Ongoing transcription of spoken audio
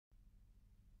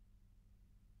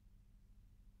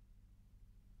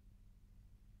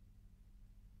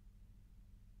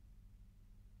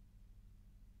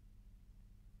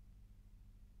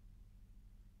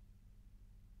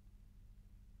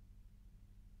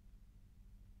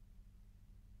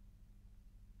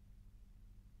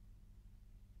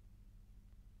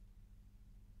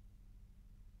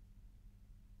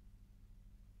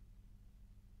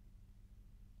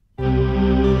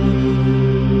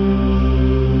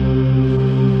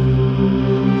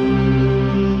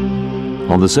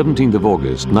On the 17th of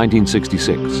August,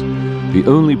 1966, the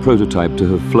only prototype to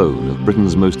have flown of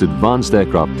Britain's most advanced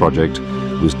aircraft project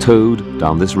was towed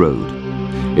down this road.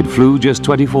 It flew just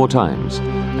 24 times,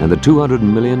 and the £200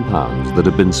 million that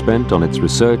had been spent on its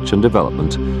research and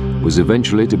development was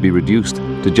eventually to be reduced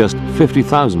to just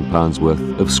 £50,000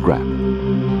 worth of scrap.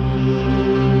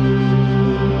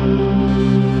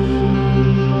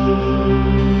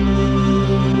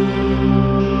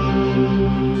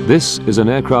 This is an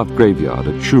aircraft graveyard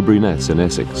at Shoebury in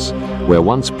Essex, where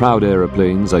once proud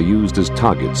aeroplanes are used as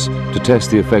targets to test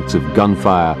the effects of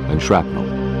gunfire and shrapnel.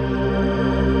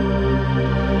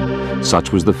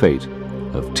 Such was the fate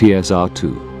of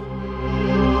TSR2.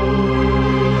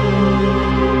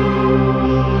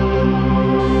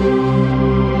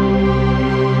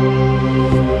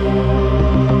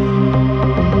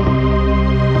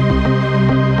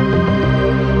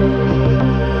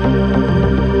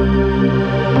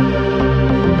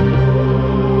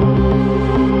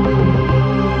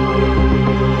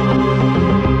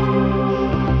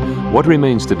 What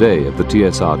remains today of the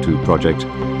TSR2 project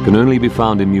can only be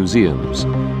found in museums,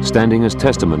 standing as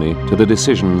testimony to the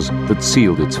decisions that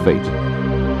sealed its fate.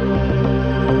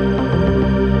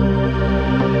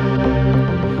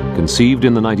 Conceived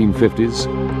in the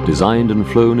 1950s, designed and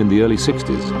flown in the early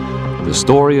 60s, the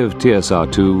story of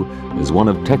TSR2 is one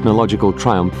of technological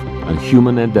triumph and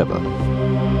human endeavor.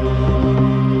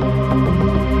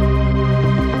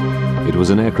 It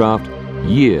was an aircraft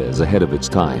years ahead of its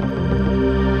time.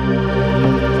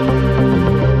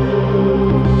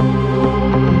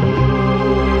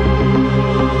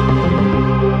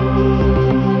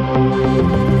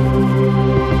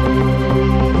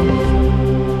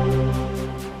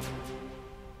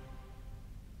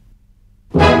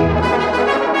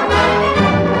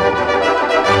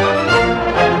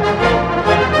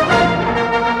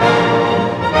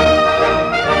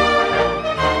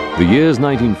 The years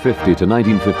 1950 to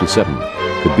 1957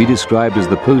 could be described as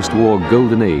the post-war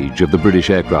golden age of the British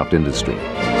aircraft industry.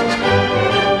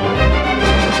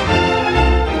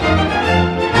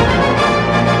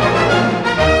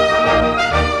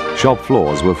 Shop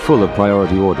floors were full of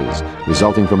priority orders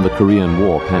resulting from the Korean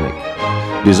War panic.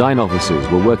 Design offices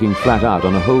were working flat out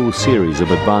on a whole series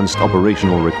of advanced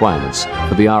operational requirements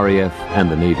for the RAF and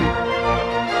the Navy.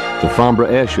 The Farnborough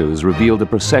air shows revealed a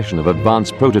procession of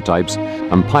advanced prototypes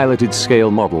and piloted scale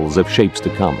models of shapes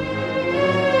to come.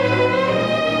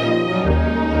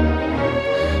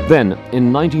 Then,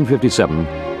 in 1957,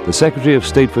 the Secretary of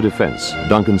State for Defence,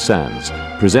 Duncan Sands,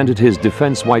 presented his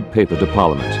Defence White Paper to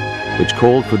Parliament, which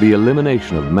called for the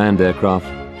elimination of manned aircraft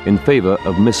in favour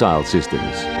of missile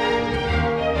systems.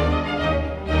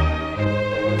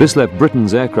 This left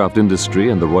Britain's aircraft industry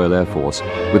and the Royal Air Force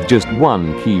with just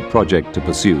one key project to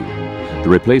pursue: the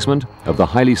replacement of the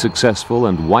highly successful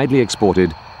and widely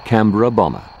exported Canberra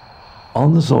bomber.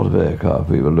 On the sort of aircraft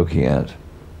we were looking at,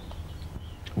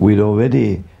 we'd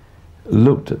already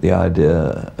looked at the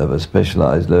idea of a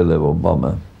specialized low-level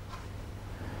bomber,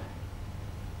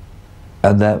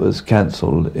 and that was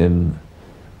cancelled in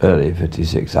early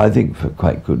 '56, I think for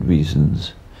quite good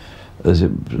reasons, as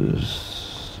it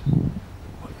was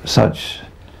such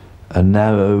a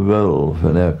narrow role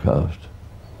for an aircraft.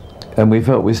 And we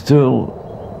felt we still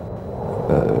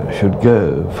should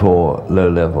go for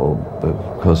low-level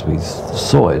because we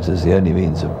saw it as the only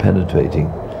means of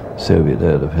penetrating Soviet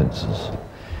air defenses.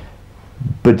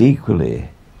 But equally,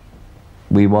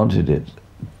 we wanted it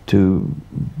to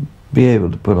be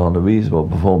able to put on a reasonable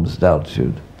performance at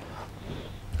altitude.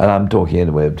 And I'm talking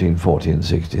anywhere between 40 and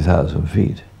 60,000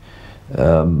 feet.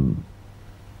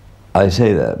 I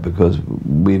say that because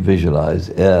we visualize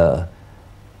air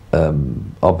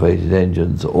operated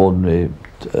engines, ordinary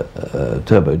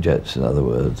turbojets, in other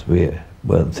words. We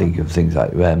weren't thinking of things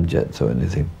like ramjets or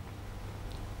anything.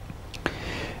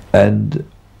 And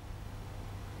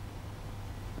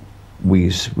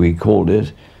we called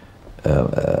it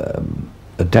a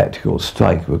tactical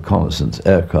strike reconnaissance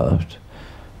aircraft,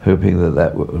 hoping that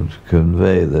that would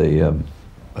convey the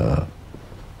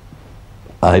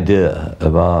idea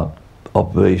of our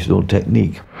operational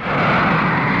technique.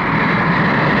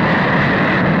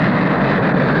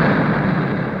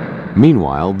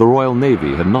 Meanwhile, the Royal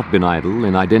Navy had not been idle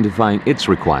in identifying its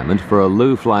requirement for a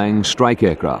low-flying strike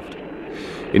aircraft.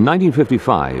 In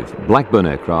 1955, Blackburn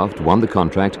Aircraft won the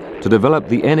contract to develop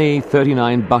the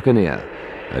NA-39 Buccaneer,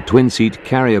 a twin-seat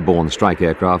carrier-borne strike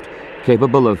aircraft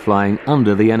capable of flying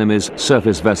under the enemy's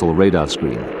surface vessel radar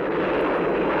screen.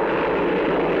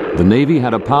 The Navy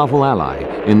had a powerful ally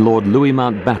in Lord Louis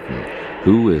Mountbatten,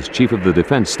 who, as Chief of the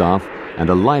Defence Staff and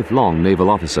a lifelong naval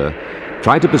officer,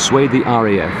 tried to persuade the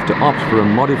RAF to opt for a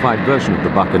modified version of the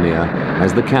Buccaneer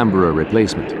as the Canberra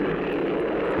replacement.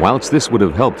 Whilst this would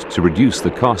have helped to reduce the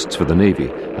costs for the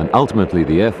Navy and ultimately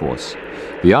the Air Force,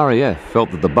 the RAF felt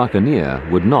that the Buccaneer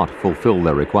would not fulfill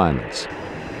their requirements.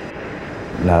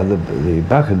 Now, the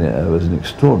Buccaneer was an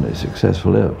extraordinarily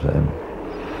successful airplane.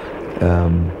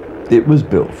 It was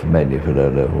built mainly for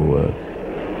low-level work.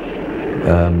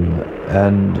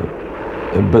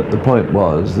 But the point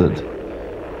was that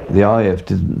the RAF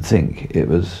didn't think it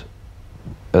was,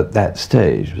 at that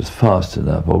stage, was fast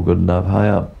enough or good enough high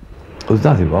up. There was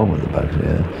nothing wrong with the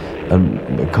Buccaneer,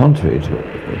 and contrary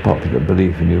to popular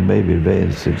belief, and you may be very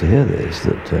interested to hear this,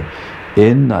 that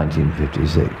in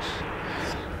 1956,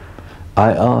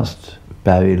 I asked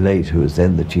Barry Late, who was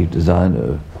then the chief designer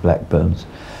of Blackburns,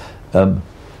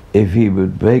 if he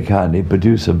would very kindly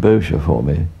produce a brochure for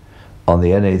me on the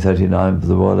NA-39 for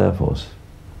the Royal Air Force.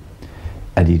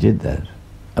 And he did that,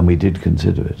 and we did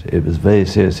consider it. It was very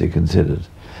seriously considered.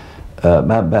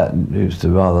 Mountbatten used to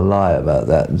rather lie about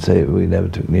that and say we never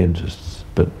took any interests,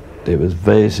 but it was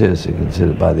very seriously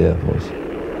considered by the Air Force.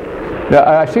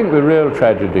 Now, I think the real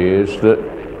tragedy is that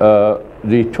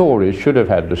the Tories should have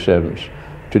had the sense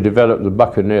to develop the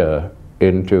Buccaneer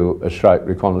into a strike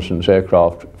reconnaissance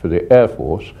aircraft for the Air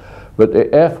Force, but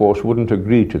the Air Force wouldn't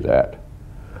agree to that.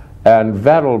 And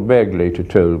Varel Begg later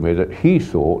told me that he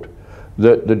thought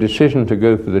that the decision to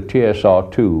go for the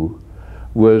TSR2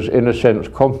 was in a sense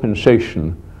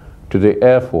compensation to the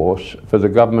Air Force for the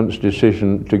government's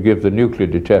decision to give the nuclear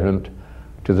deterrent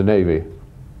to the Navy.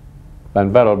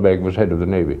 And Varel Begg was head of the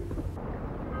Navy.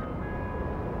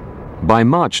 By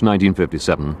March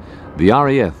 1957, the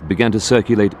RAF began to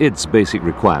circulate its basic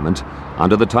requirement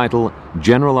under the title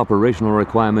General Operational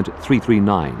Requirement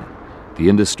 339. The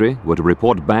industry were to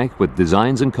report back with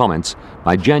designs and comments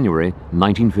by January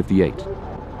 1958.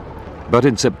 But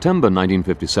in September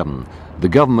 1957, the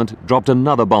government dropped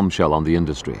another bombshell on the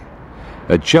industry.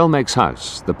 At Chelmex's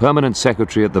house, the permanent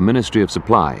secretary at the Ministry of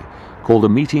Supply called a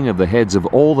meeting of the heads of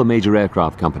all the major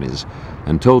aircraft companies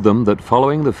and told them that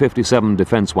following the 57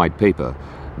 Defence White Paper,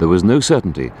 there was no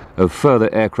certainty of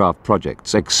further aircraft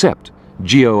projects except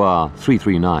GOR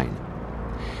 339.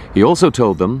 He also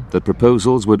told them that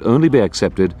proposals would only be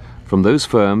accepted from those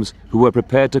firms who were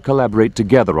prepared to collaborate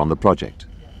together on the project.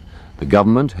 The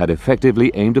government had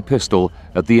effectively aimed a pistol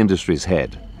at the industry's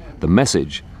head. The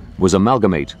message was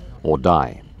amalgamate or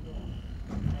die.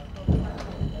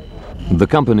 The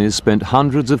companies spent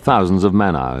hundreds of thousands of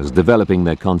man-hours developing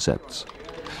their concepts.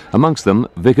 Amongst them,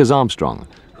 Vickers Armstrong,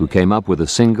 who came up with a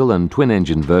single and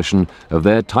twin-engine version of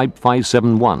their Type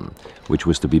 571, which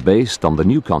was to be based on the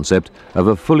new concept of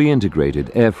a fully integrated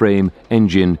airframe,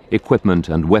 engine, equipment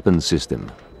and weapons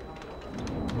system.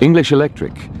 English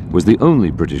Electric was the only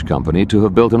British company to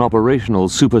have built an operational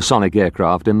supersonic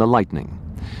aircraft in the Lightning.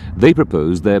 They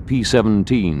proposed their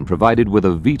P-17 provided with a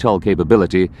VTOL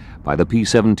capability by the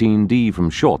P-17D from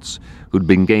Shorts, who'd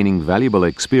been gaining valuable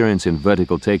experience in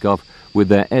vertical takeoff with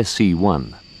their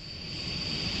SC-1.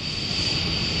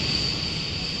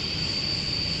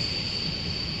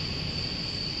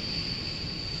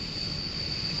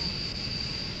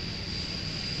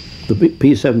 The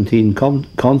P-17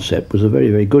 concept was a very,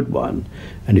 very good one,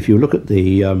 and if you look at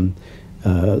the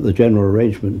general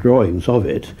arrangement drawings of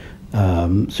it,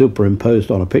 superimposed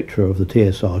on a picture of the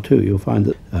TSR2, you'll find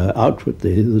that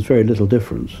outwardly there's very little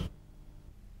difference.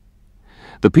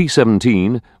 The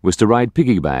P-17 was to ride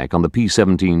piggyback on the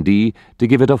P-17D to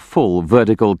give it a full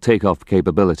vertical takeoff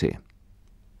capability.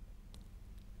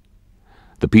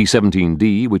 The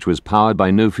P-17D, which was powered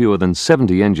by no fewer than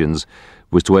 70 engines,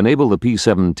 was to enable the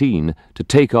P-17 to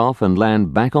take off and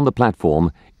land back on the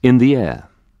platform in the air.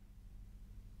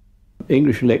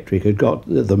 English Electric had got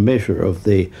the measure of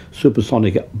the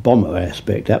supersonic bomber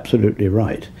aspect absolutely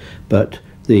right, but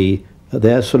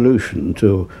their solution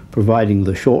to providing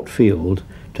the short field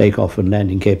takeoff and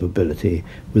landing capability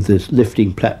with this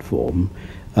lifting platform,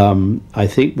 I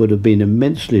think would have been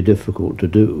immensely difficult to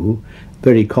do,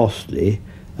 very costly,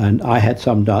 and I had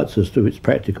some doubts as to its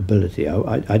practicability.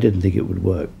 I didn't think it would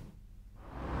work.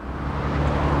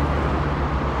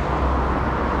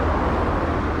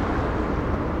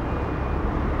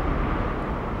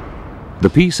 The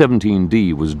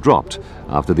P-17D was dropped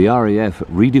after the RAF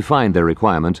redefined their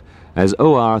requirement as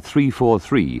OR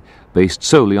 343, based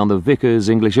solely on the Vickers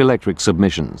English Electric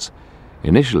submissions.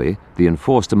 Initially, the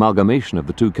enforced amalgamation of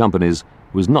the two companies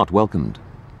was not welcomed.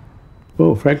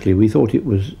 Well, frankly, we thought it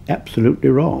was absolutely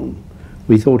wrong.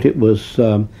 We thought it was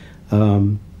a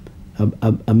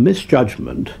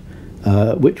misjudgment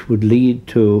which would lead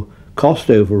to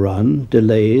cost overrun,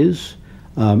 delays,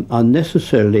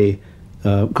 unnecessarily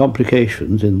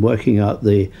complications in working out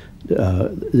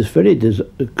this very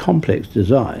complex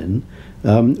design,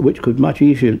 which could much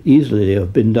more easily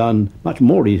have been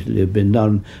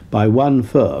done by one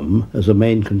firm as a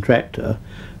main contractor.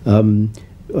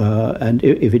 And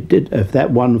if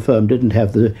that one firm didn't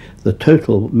have the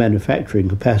total manufacturing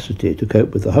capacity to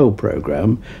cope with the whole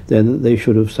program, then they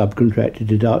should have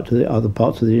subcontracted it out to the other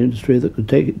parts of the industry that could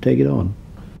take it on.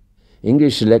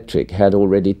 English Electric had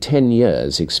already 10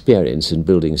 years' experience in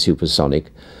building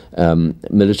supersonic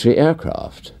military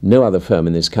aircraft. No other firm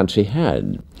in this country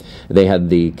had. They had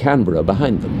the Canberra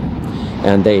behind them,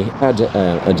 and they had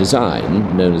a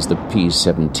design known as the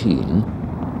P-17,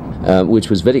 which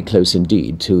was very close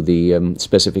indeed to the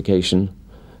specification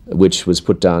which was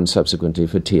put down subsequently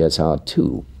for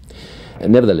TSR2.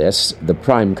 Nevertheless, the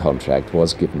prime contract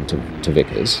was given to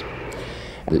Vickers.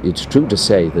 It's true to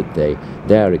say that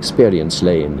their experience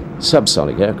lay in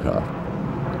subsonic aircraft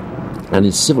and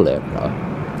in civil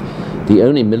aircraft. The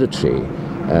only military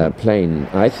plane,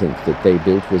 I think, that they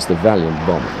built was the Valiant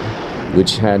bomber,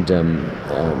 which had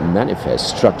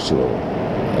manifest structural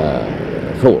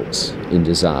faults in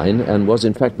design and was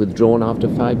in fact withdrawn after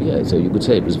 5 years, so you could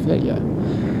say it was a failure.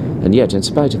 And yet, in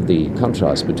spite of the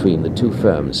contrast between the two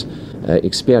firms'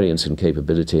 experience and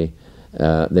capability,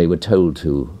 they were told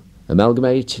to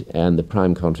amalgamate, and the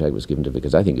prime contract was given to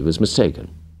Vickers. I think it was mistaken.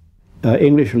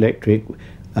 English Electric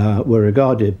were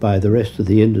regarded by the rest of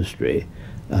the industry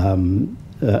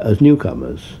as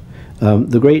newcomers.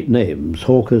 The great names,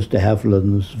 Hawkers, de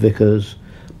Havillands, Vickers,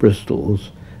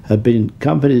 Bristols, had been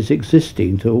companies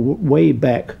existing to way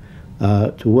back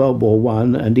to World War I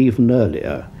and even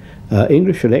earlier.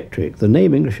 English Electric, the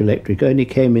name English Electric only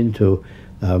came into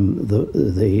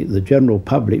the general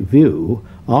public view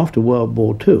after World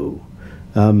War II.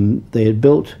 They had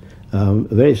built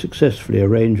very successfully a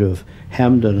range of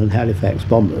Hampden and Halifax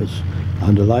bombers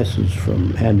under license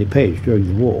from Handley Page during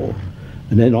the war.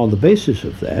 And then on the basis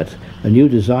of that, a new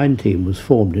design team was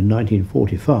formed in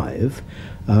 1945,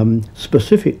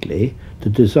 specifically to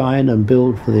design and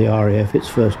build for the RAF its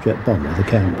first jet bomber, the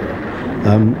Canberra.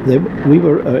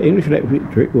 English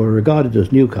Electric were regarded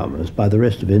as newcomers by the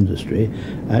rest of industry,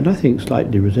 and I think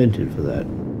slightly resented for that.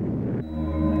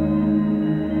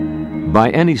 By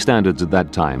any standards at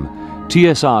that time,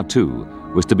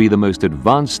 TSR2 was to be the most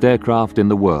advanced aircraft in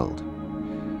the world.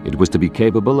 It was to be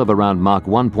capable of around Mach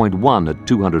 1.1 at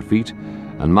 200 feet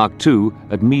and Mach 2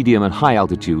 at medium and high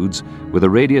altitudes with a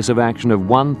radius of action of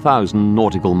 1,000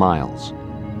 nautical miles.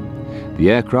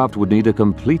 The aircraft would need a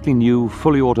completely new,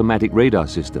 fully automatic radar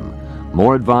system,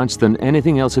 more advanced than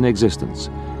anything else in existence,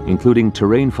 including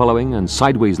terrain following and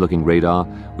sideways-looking radar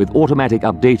with automatic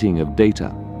updating of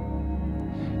data.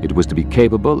 It was to be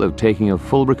capable of taking a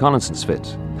full reconnaissance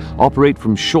fit, operate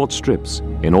from short strips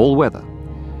in all weather,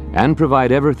 and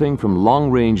provide everything from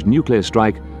long-range nuclear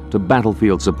strike to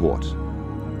battlefield support.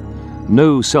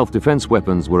 No self-defense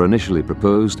weapons were initially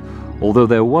proposed, although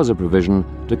there was a provision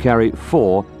to carry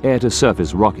 4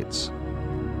 air-to-surface rockets.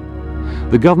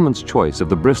 The government's choice of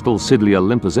the Bristol Siddeley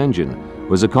Olympus engine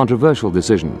was a controversial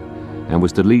decision and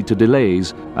was to lead to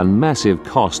delays and massive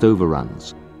cost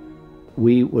overruns.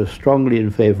 We were strongly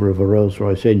in favour of a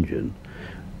Rolls-Royce engine,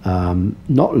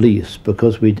 not least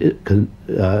because we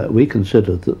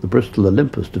considered that the Bristol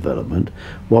Olympus development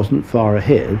wasn't far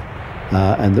ahead,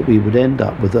 and that we would end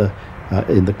up with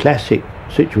in the classic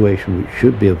situation which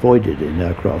should be avoided in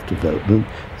aircraft development.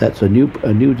 That's a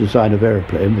new design of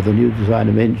aeroplane with a new design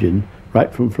of engine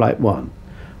right from Flight 1.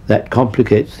 That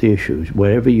complicates the issues.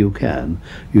 Wherever you can,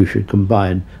 you should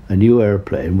combine a new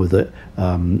aeroplane with a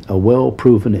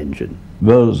well-proven engine.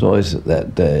 Rolls-Royce at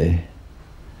that day,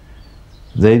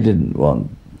 they didn't want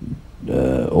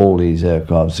all these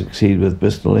aircraft to succeed with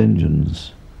Bristol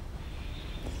engines.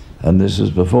 And this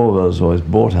was before Rolls-Royce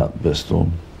bought up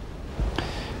Bristol.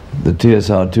 The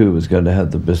TSR2 was going to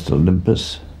have the Bristol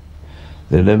Olympus.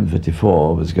 The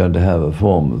 1154 was going to have a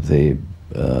form of the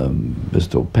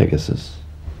Bristol Pegasus.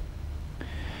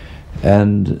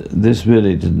 And this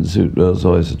really didn't suit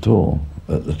Rolls-Royce at all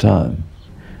at the time.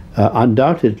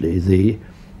 Undoubtedly, the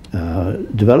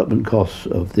development costs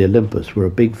of the Olympus were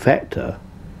a big factor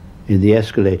in the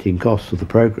escalating costs of the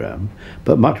program,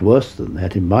 but much worse than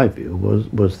that, in my view,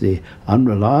 was the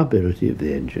unreliability of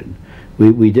the engine.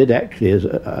 We did actually,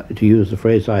 to use the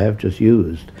phrase I have just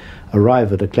used,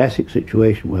 arrive at a classic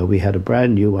situation where we had a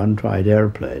brand new untried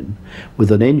aeroplane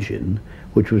with an engine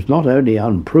which was not only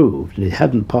unproved, and it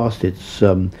hadn't passed its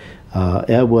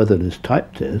airworthiness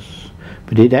type tests,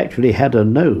 but it actually had a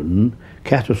known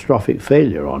catastrophic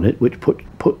failure on it, which put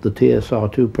the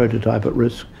TSR2 prototype at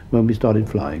risk when we started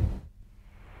flying.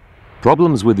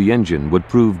 Problems with the engine would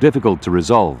prove difficult to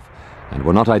resolve and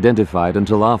were not identified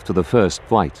until after the first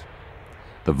flight.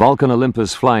 The Vulcan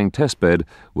Olympus flying testbed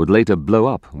would later blow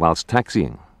up whilst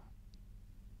taxiing.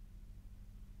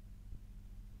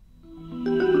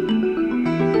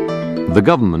 The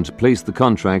government placed the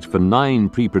contract for 9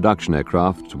 pre-production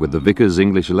aircraft with the Vickers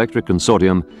English Electric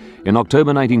Consortium in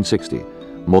October 1960,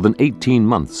 more than 18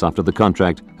 months after the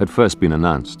contract had first been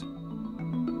announced.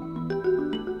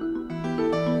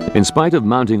 In spite of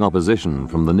mounting opposition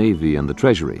from the Navy and the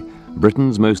Treasury,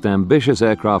 Britain's most ambitious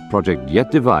aircraft project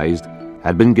yet devised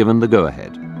had been given the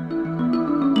go-ahead.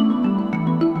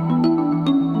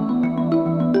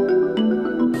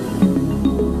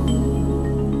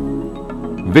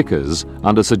 Vickers,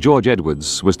 under Sir George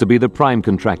Edwards, was to be the prime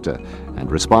contractor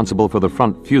and responsible for the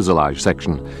front fuselage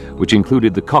section, which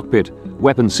included the cockpit,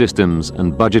 weapon systems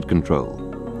and budget control.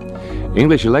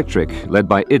 English Electric, led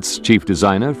by its chief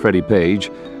designer, Freddie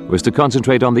Page, was to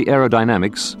concentrate on the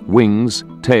aerodynamics, wings,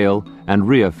 tail and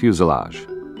rear fuselage.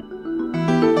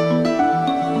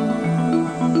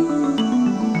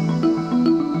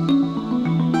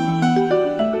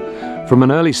 From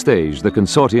an early stage, the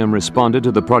consortium responded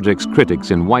to the project's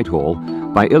critics in Whitehall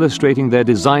by illustrating their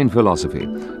design philosophy,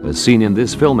 as seen in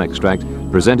this film extract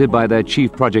presented by their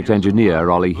chief project engineer,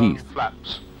 Ollie Heath.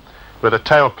 Flaps with a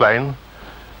tailplane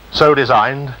so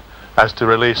designed as to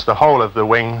release the whole of the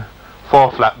wing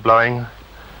for flap blowing,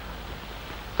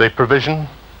 the provision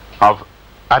of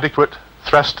adequate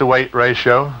thrust-to-weight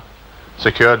ratio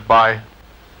secured by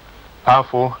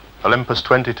powerful Olympus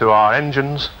 22R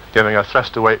engines, giving a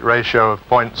thrust-to-weight ratio of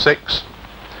 0.6.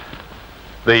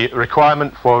 The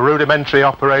requirement for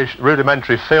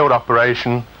rudimentary field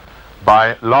operation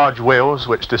by large wheels,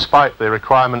 which despite the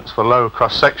requirements for low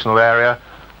cross-sectional area,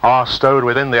 are stowed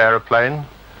within the aeroplane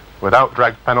without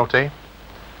drag penalty.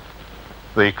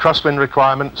 The crosswind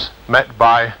requirements met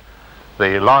by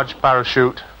the large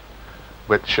parachute,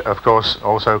 which of course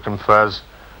also confers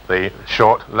the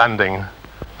short landing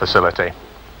facility.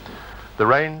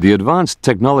 The advanced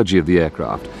technology of the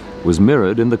aircraft was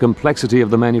mirrored in the complexity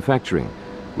of the manufacturing,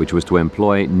 which was to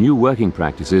employ new working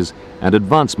practices and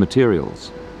advanced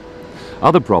materials.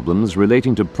 Other problems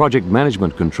relating to project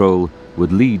management control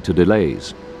would lead to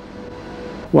delays.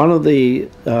 One of the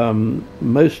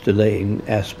most delaying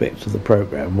aspects of the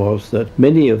program was that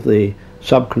many of the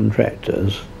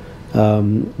subcontractors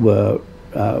were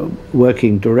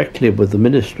working directly with the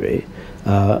ministry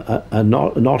and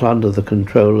not under the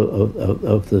control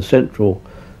of the central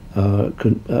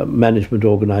management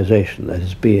organisation, that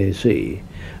is BAC.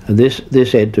 And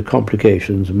this led to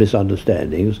complications,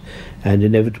 misunderstandings and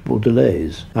inevitable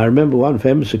delays. I remember one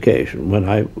famous occasion when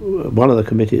one of the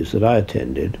committees that I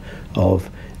attended of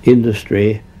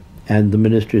industry and the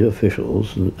ministry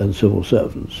officials and civil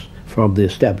servants from the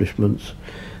establishments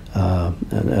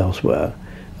and elsewhere,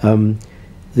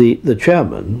 the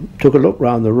chairman took a look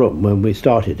round the room when we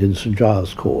started in St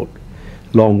Giles Court,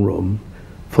 long room,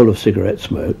 full of cigarette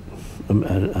smoke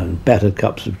and battered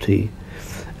cups of tea,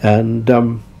 and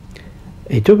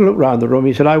he took a look round the room.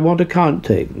 He said, "I want a count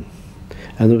taken,"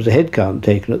 and there was a head count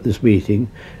taken at this meeting,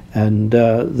 and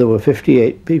there were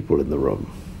 58 people in the room.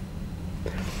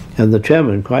 And the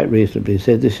chairman quite reasonably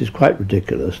said, "This is quite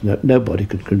ridiculous. Nobody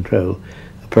could control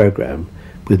a program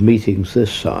with meetings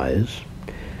this size.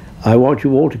 I want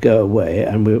you all to go away,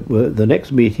 and the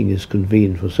next meeting is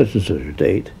convened for such and such a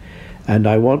date, and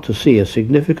I want to see a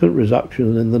significant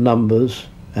reduction in the numbers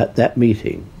at that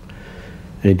meeting."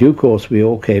 And in due course we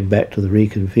all came back to the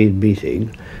reconvened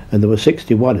meeting, and there were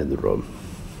 61 in the room.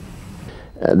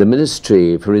 The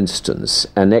ministry, for instance,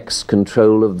 annexed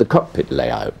control of the cockpit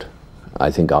layout, I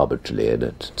think arbitrarily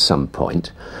at some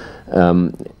point.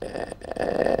 And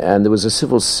there was a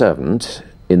civil servant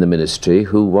in the ministry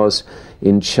who was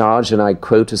in charge, and I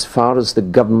quote, "as far as the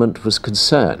government was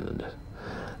concerned."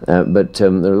 But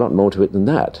there are a lot more to it than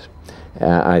that.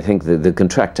 I think that the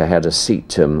contractor had a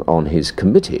seat on his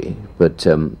committee, but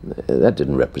that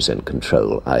didn't represent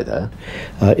control either.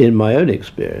 In my own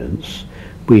experience,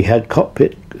 we had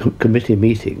cockpit committee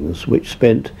meetings which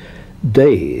spent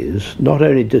days not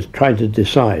only just trying to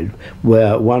decide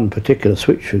where one particular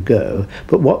switch should go,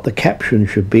 but what the caption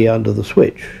should be under the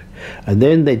switch. And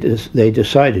then they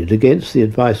decided, against the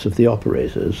advice of the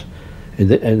operators, in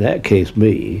that case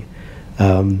me,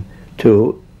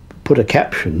 to put a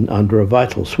caption under a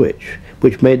vital switch,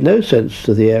 which made no sense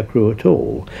to the aircrew at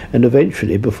all, and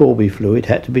eventually, before we flew, it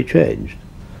had to be changed.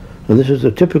 And this is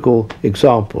a typical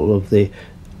example of the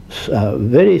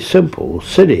very simple,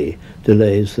 silly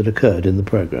delays that occurred in the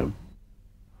program.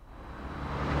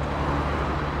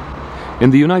 In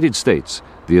the United States,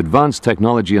 the advanced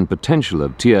technology and potential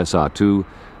of TSR2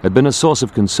 had been a source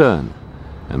of concern,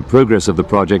 and progress of the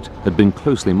project had been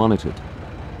closely monitored.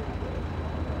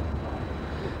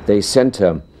 They sent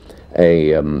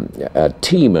a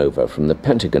team over from the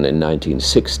Pentagon in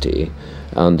 1960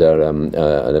 under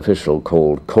an official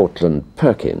called Cortlandt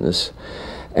Perkins,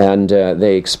 and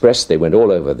they went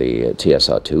all over the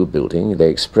TSR2 building. They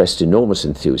expressed enormous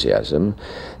enthusiasm.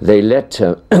 They let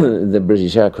the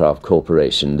British Aircraft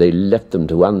Corporation, they let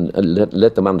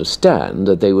them understand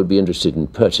that they would be interested in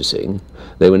purchasing.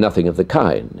 They were nothing of the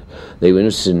kind. They were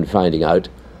interested in finding out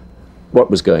what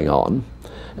was going on,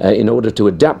 in order to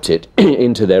adapt it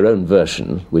into their own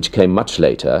version, which came much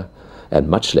later and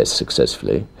much less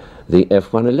successfully, the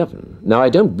F-111. Now, I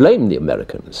don't blame the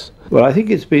Americans. Well, I think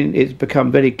it's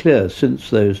become very clear since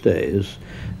those days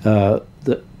that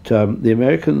the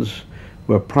Americans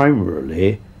were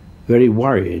primarily very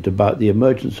worried about the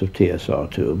emergence of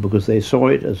TSR2 because they saw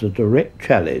it as a direct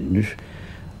challenge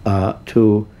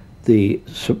to the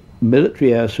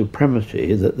military air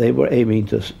supremacy that they were aiming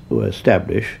to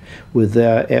establish with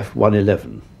their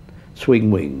F-111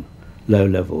 swing-wing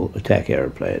low-level attack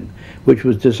aeroplane, which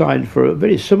was designed for a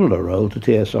very similar role to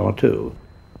TSR-2.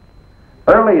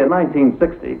 Early in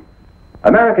 1960,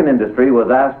 American industry was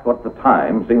asked what at the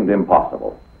time seemed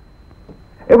impossible.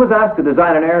 It was asked to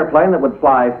design an airplane that would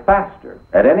fly faster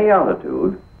at any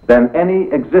altitude than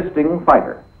any existing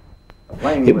fighter.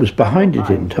 It was behind it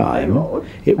in time.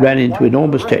 It ran into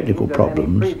enormous technical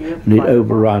problems, and it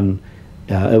overran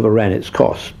its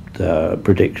cost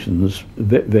predictions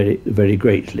very, very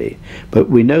greatly. But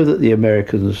we know that the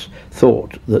Americans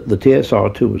thought that the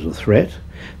TSR-2 was a threat,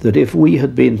 that if we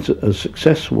had been as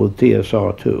successful with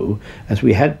TSR-2 as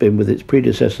we had been with its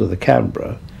predecessor, the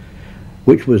Canberra,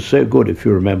 which was so good, if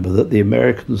you remember, that the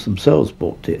Americans themselves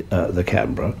bought the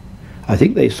Canberra, I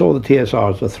think they saw the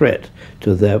TSR as a threat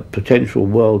to their potential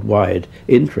worldwide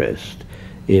interest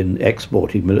in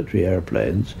exporting military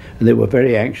airplanes, and they were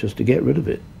very anxious to get rid of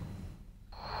it.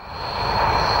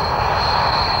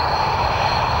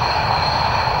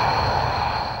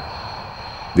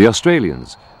 The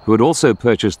Australians, who had also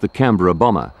purchased the Canberra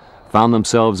bomber, found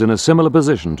themselves in a similar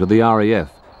position to the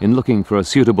RAF in looking for a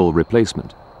suitable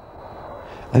replacement.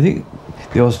 I think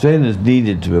the Australians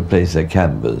needed to replace their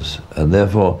Canberras, and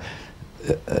therefore,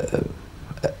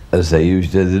 as they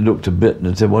usually did, they looked to Britain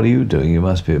and said, "What are you doing? You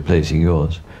must be replacing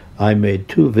yours." I made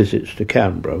 2 visits to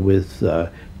Canberra with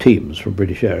teams from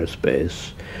British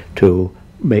Aerospace to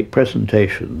make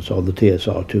presentations on the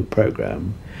TSR2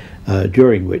 program,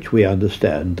 during which we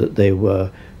understand that they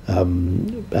were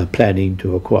planning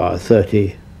to acquire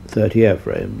 30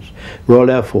 airframes. Royal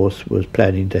Air Force was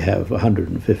planning to have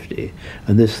 150,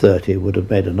 and this 30 would have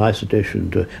made a nice addition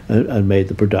to and made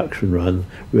the production run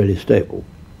really stable.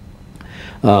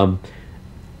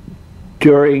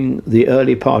 During the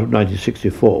early part of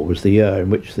 1964 was the year in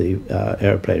which the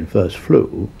airplane first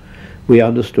flew. We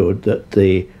understood that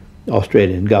the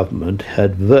Australian government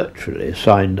had virtually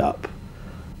signed up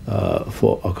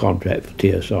for a contract for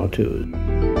TSR2.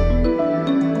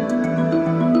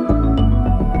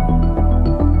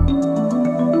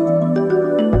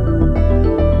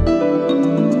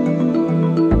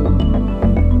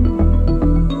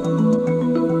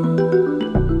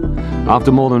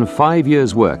 After more than 5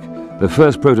 years' work, the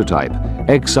first prototype,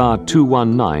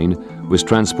 XR219, was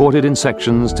transported in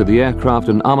sections to the Aircraft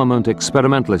and Armament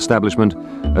Experimental Establishment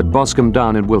at Boscombe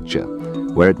Down in Wiltshire,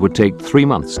 where it would take 3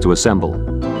 months to assemble.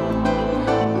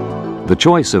 The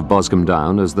choice of Boscombe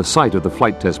Down as the site of the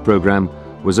flight test program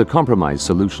was a compromise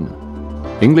solution.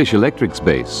 English Electric's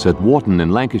base at Warton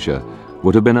in Lancashire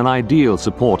would have been an ideal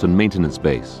support and maintenance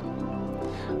base.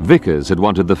 Vickers had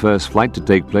wanted the first flight to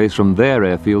take place from their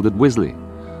airfield at Wisley.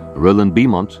 Roland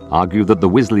Beaumont argued that the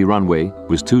Wisley runway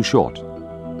was too short.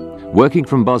 Working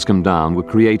from Boscombe Down would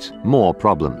create more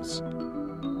problems.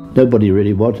 Nobody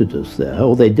really wanted us there.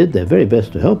 Oh, they did their very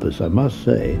best to help us, I must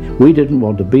say. We didn't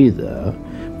want to be there.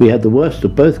 We had the worst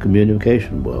of both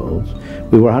communication worlds.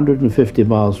 We were 150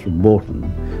 miles from Warton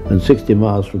and 60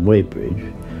 miles from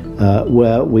Weybridge,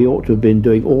 where we ought to have been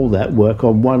doing all that work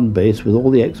on one base with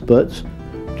all the experts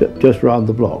just round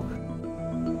the block.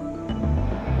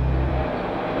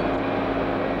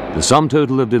 The sum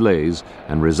total of delays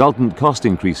and resultant cost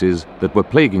increases that were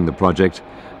plaguing the project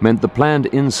meant the planned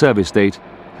in-service date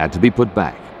had to be put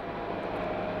back.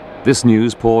 This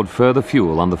news poured further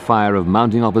fuel on the fire of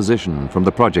mounting opposition from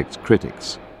the project's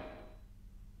critics.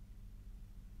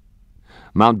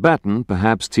 Mountbatten,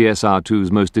 perhaps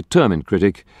TSR2's most determined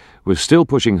critic, was still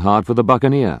pushing hard for the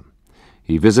Buccaneer.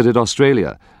 He visited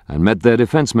Australia and met their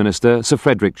Defence Minister, Sir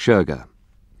Frederick Sherger.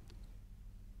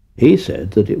 He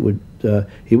said that it would,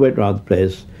 he went round the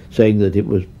place saying that it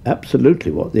was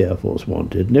absolutely what the Air Force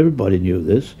wanted, and everybody knew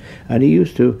this, and he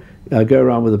used to go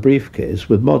around with a briefcase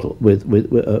with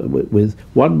with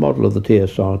one model of the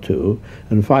TSR2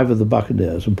 and 5 of the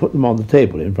Buccaneers, and put them on the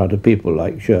table in front of people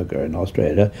like Sherger in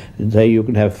Australia and say, you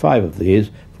can have 5 of these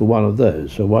for 1 of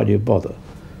those, so why do you bother?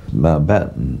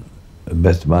 Mountbatten, to the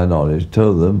best of my knowledge,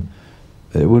 told them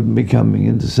it wouldn't be coming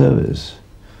into service,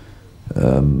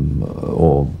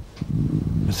 or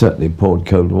certainly poured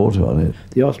cold water on it.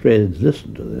 The Australians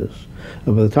listened to this,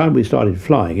 and by the time we started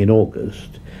flying in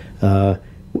August,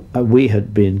 we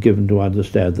had been given to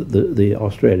understand that the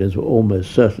Australians were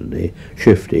almost certainly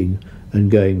shifting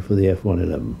and going for the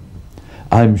F-111.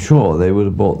 I'm sure they would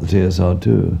have bought the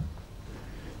TSR2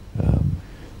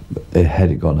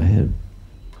 had it gone ahead.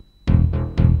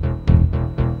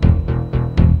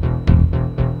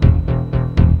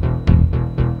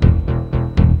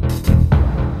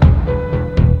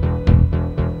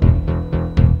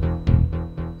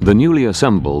 The newly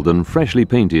assembled and freshly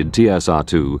painted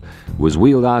TSR2 was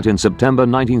wheeled out in September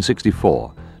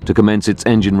 1964 to commence its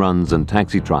engine runs and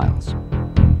taxi trials.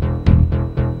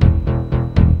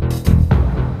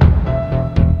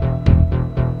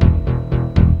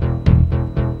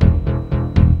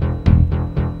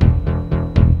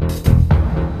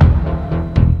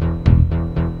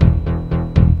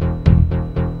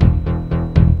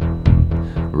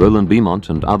 Roland Beaumont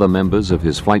and other members of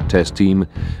his flight test team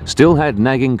still had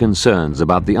nagging concerns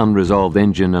about the unresolved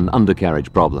engine and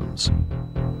undercarriage problems.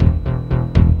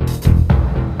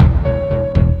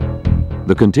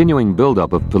 The continuing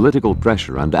build-up of political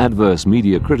pressure and adverse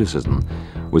media criticism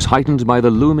was heightened by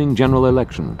the looming general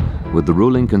election, with the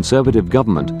ruling Conservative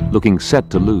government looking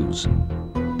set to lose.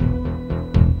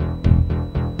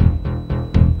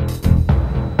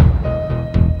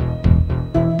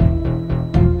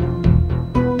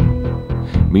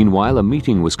 Meanwhile, a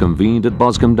meeting was convened at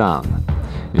Boscombe Down.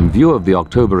 In view of the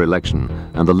October election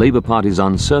and the Labour Party's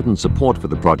uncertain support for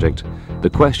the project, the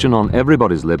question on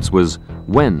everybody's lips was,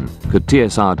 when could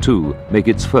TSR2 make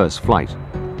its first flight?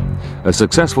 A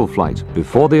successful flight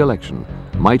before the election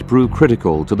might prove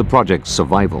critical to the project's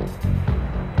survival.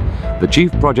 The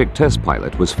chief project test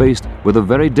pilot was faced with a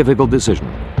very difficult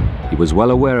decision. He was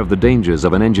well aware of the dangers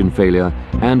of an engine failure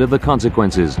and of the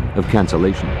consequences of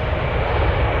cancellation.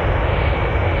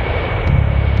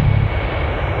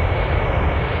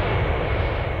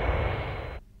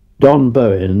 Don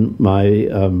Bowen, my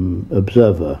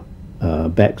observer,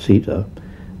 backseater,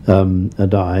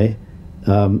 and I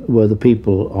were the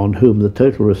people on whom the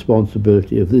total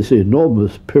responsibility of this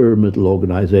enormous pyramidal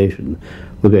organisation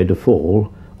were going to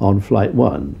fall on Flight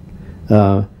 1.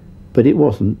 But it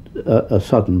wasn't a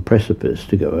sudden precipice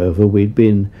to go over. We'd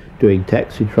been doing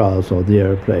taxi trials on the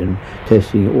aeroplane,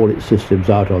 testing all its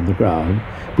systems out on the ground.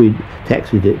 We'd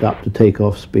taxied it up to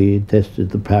takeoff speed, tested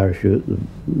the parachute, the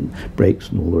brakes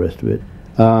and all the rest of it.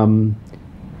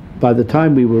 By the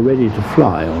time we were ready to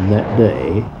fly on that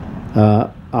day,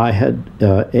 I had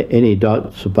any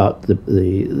doubts about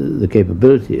the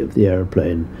capability of the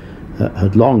aeroplane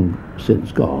had long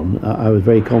since gone. I was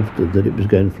very confident that it was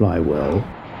going to fly well.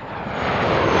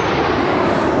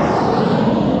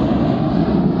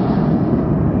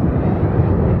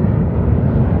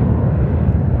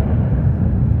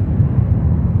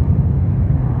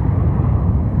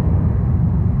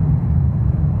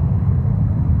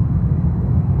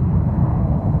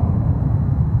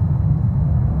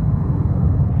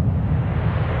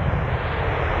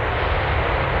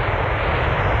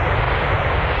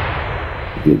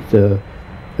 It's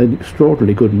an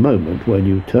extraordinarily good moment when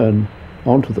you turn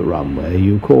onto the runway,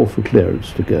 you call for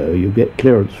clearance to go, you get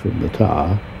clearance from the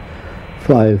tower,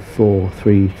 5, 4,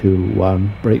 3, 2,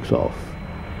 1, brakes off.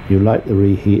 You light the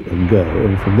reheat and go,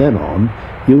 and from then on,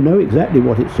 you know exactly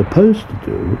what it's supposed to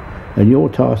do, and your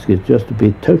task is just to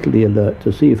be totally alert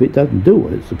to see if it doesn't do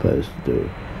what it's supposed to do.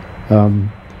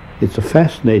 It's a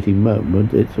fascinating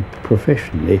moment, it's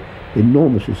professionally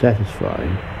enormously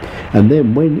satisfying. And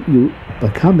then when you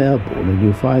become airborne and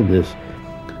you find this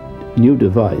new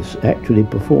device actually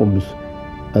performs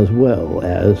as well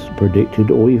as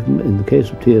predicted, or even in the case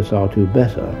of TSR2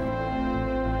 better.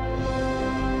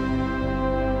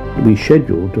 We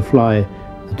scheduled to fly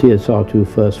the TSR2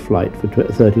 first flight for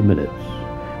 30 minutes.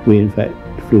 We in fact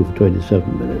flew for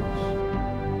 27 minutes.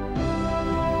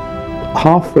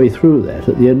 Halfway through that,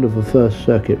 at the end of the first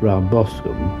circuit round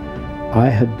Boscombe, I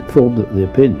had formed the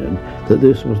opinion that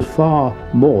this was far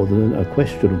more than a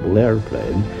questionable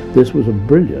aeroplane. This was a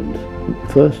brilliant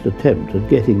first attempt at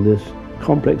getting this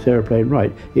complex aeroplane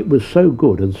right. It was so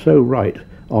good and so right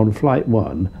on flight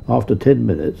 1, after 10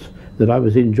 minutes, that I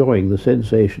was enjoying the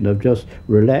sensation of just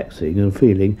relaxing and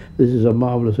feeling this is a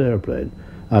marvellous aeroplane.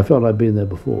 I felt I'd been there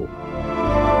before.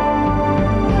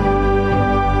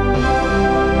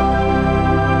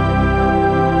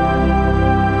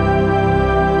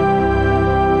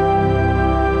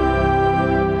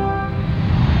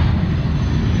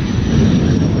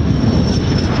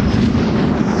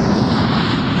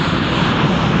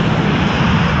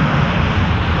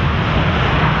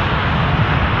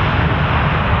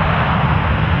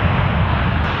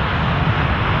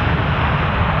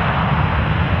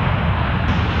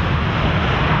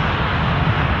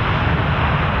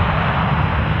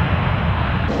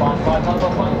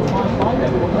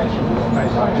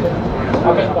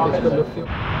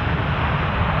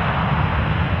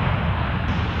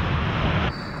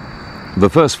 The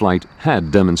first flight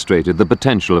had demonstrated the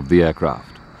potential of the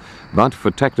aircraft, but for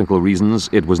technical reasons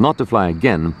it was not to fly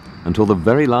again until the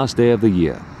very last day of the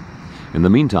year. In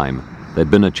the meantime, there'd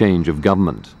been a change of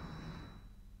government.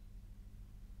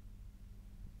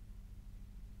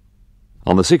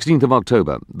 On the 16th of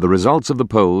October, the results of the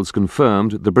polls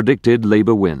confirmed the predicted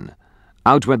Labour win.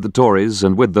 Out went the Tories,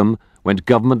 and with them went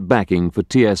government backing for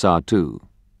TSR2.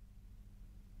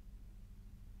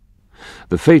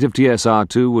 The fate of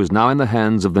TSR2 was now in the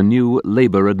hands of the new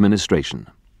Labour administration.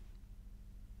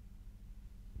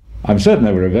 I'm certain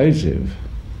they were evasive,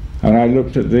 and I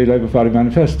looked at the Labour Party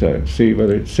manifesto to see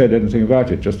whether it said anything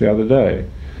about it just the other day,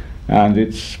 and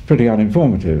it's pretty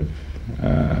uninformative.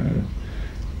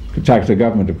 Attacked the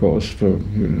government, of course, for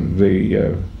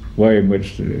the way in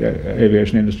which the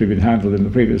aviation industry had been handled in the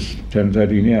previous 10,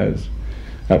 13 years.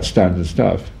 That's standard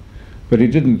stuff. But it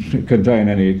didn't contain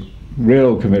any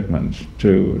real commitment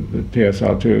to the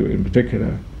TSR2 in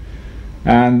particular.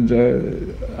 And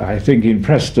I think in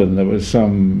Preston there was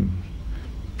some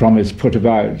promise put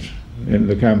about in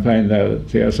the campaign there that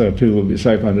TSR2 will be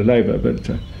safe under Labour, but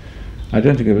I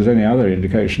don't think there was any other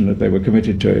indication that they were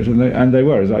committed to it, and they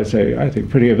were, as I say, I think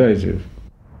pretty evasive.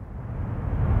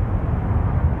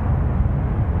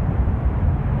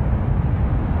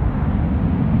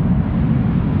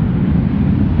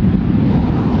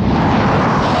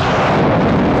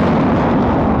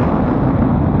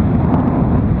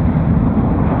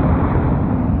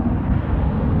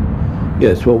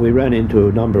 Yes, well, we ran into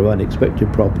a number of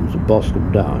unexpected problems at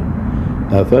Boscombe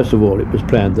Down. First of all, it was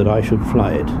planned that I should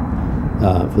fly it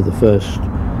for the first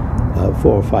 4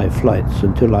 or 5 flights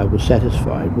until I was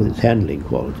satisfied with its handling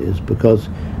qualities, because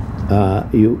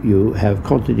you have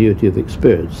continuity of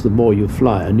experience. The more you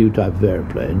fly a new type of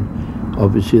aeroplane,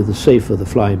 obviously the safer the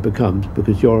flying becomes,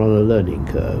 because you're on a learning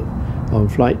curve. On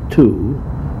flight 2,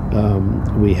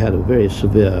 we had a very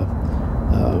severe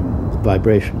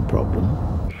vibration problem.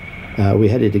 We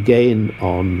had it again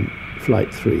on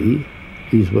flight 3.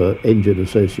 These were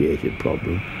engine-associated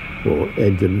problems, or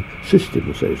engine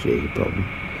system-associated problems.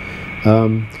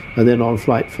 And then on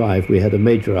flight 5, we had a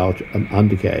major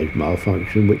undercarriage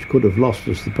malfunction, which could have lost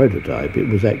us the prototype. It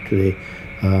was actually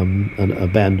an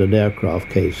abandoned aircraft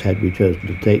case had we chosen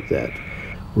to take that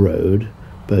road.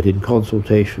 But in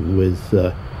consultation with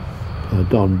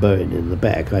Don Bowen in the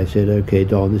back, I said, "Okay,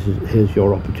 Don, here's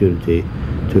your opportunity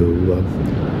to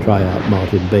try out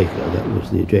Martin Baker." That was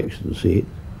the ejection seat.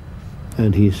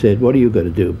 And he said, "What are you going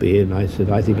to do, B?" And I said,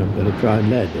 "I think I'm going to try and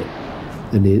land it."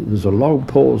 And there was a long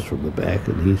pause from the back,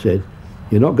 and he said,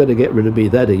 "You're not going to get rid of me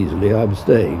that easily, I'm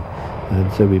staying."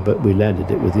 And so we landed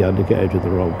it with the undercarriage in the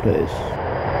wrong place.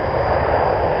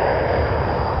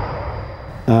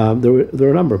 There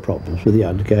were a number of problems with the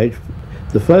undercarriage.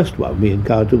 The first one we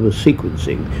encountered was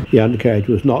sequencing. The undercarriage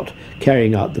was not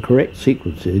carrying out the correct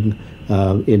sequencing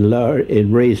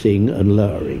in raising and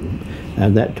lowering,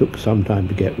 and that took some time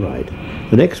to get right.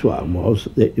 The next one was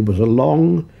that it was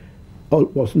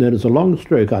what's known as a long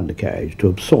stroke undercarriage to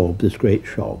absorb this great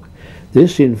shock.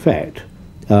 This, in fact,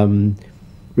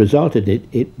 resulted in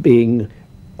it being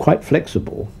quite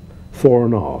flexible fore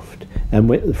and aft,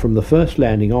 and from the first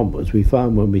landing onwards, we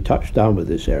found when we touched down with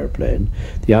this aeroplane,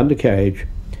 the undercarriage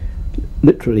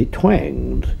literally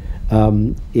twanged.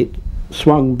 It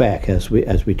swung back as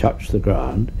we touched the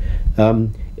ground.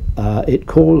 It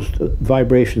caused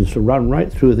vibrations to run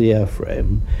right through the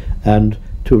airframe and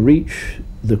to reach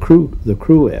the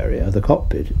crew area, the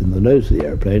cockpit in the nose of the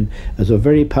airplane, as a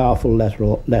very powerful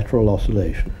lateral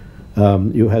oscillation.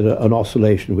 You had an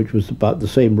oscillation which was about the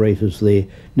same rate as the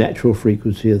natural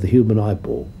frequency of the human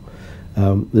eyeball.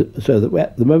 So that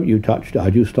at the moment you touched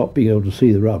down, you stopped being able to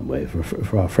see the runway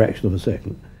for a fraction of a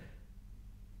second.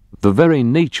 The very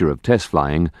nature of test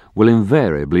flying will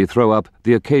invariably throw up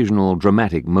the occasional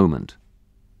dramatic moment.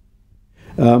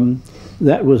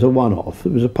 that was a one-off.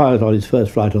 It was a pilot on his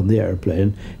first flight on the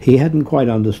aeroplane. He hadn't quite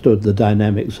understood the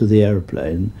dynamics of the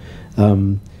aeroplane,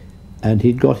 and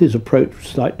he'd got his approach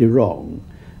slightly wrong,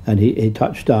 and he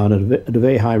touched down at a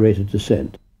very high rate of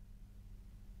descent.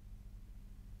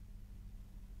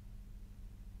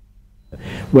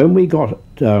 When we got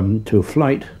to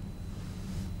flight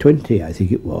 20, I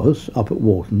think it was, up at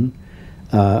Warton,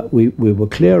 we were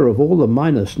clear of all the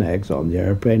minor snags on the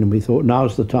aeroplane, and we thought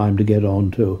now's the time to get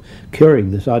on to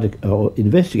curing this or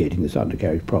investigating this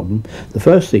undercarriage problem. The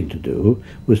first thing to do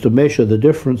was to measure the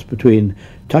difference between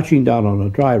touching down on a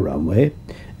dry runway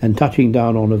and touching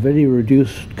down on a very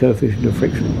reduced coefficient of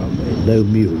friction runway, low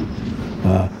mu.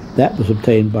 That was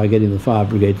obtained by getting the fire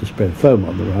brigade to spread foam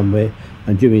on the runway,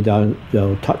 and Jimmy Dale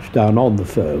touched down on the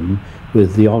foam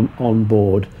with the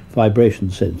onboard vibration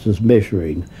sensors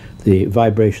measuring the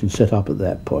vibration set up at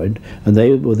that point, and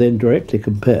they were then directly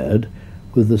compared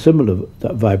with the similar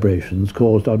vibrations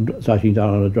caused on touching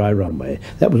down on a dry runway.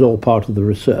 That was all part of the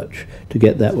research to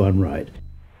get that one right.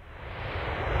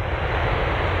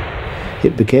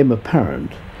 It became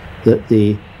apparent that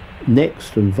the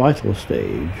next and vital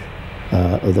stage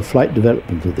of the flight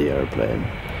development of the aeroplane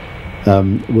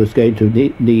was going to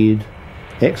need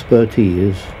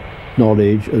expertise,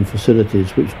 knowledge and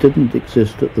facilities which didn't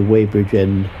exist at the Weybridge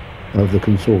end of the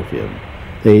consortium.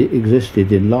 They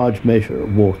existed in large measure at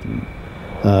Warton,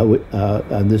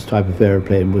 and this type of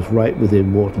aeroplane was right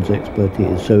within Warton's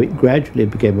expertise. So it gradually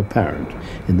became apparent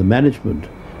in the management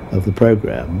of the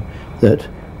program that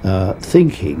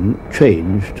thinking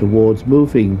changed towards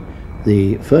moving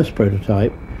the first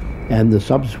prototype and the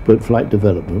subsequent flight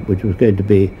development, which was going to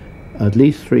be at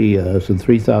least 3 years and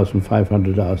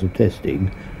 3,500 hours of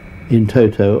testing, in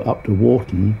toto up to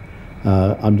Warton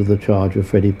under the charge of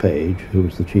Freddie Page, who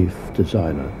was the chief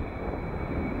designer.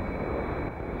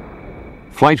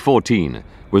 Flight 14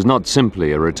 was not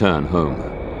simply a return home.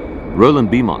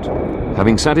 Roland Beaumont,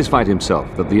 having satisfied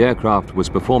himself that the aircraft was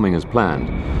performing as planned,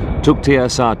 took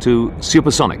TSR2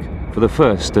 supersonic for the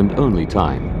first and only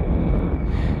time.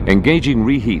 Engaging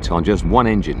reheat on just one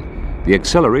engine, the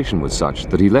acceleration was such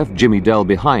that he left Jimmy Dell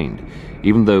behind,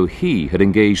 even though he had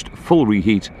engaged full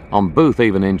reheat on both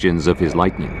Avon engines of his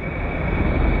Lightning.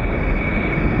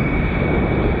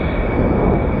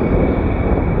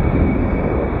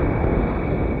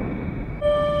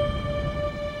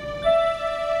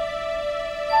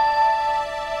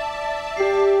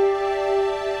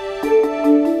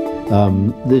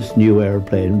 This new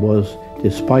aeroplane was,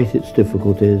 despite its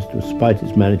difficulties, despite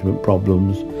its management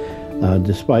problems,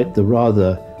 despite the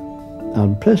rather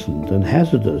unpleasant and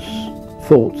hazardous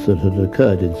faults that had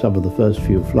occurred in some of the first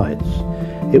few flights,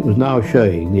 it was now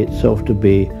showing itself to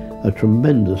be a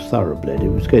tremendous thoroughbred. It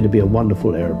was going to be a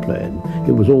wonderful aeroplane.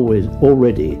 It was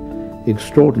already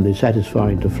extraordinarily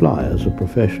satisfying to fly as a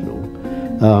professional.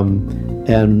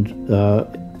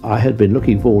 I had been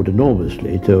looking forward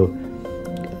enormously to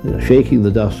shaking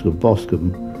the dust of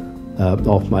Boscombe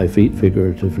off my feet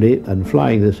figuratively and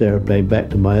flying this aeroplane back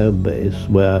to my own base,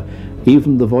 where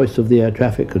even the voice of the air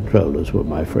traffic controllers were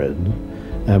my friend.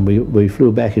 And we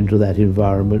flew back into that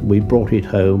environment, we brought it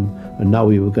home, and now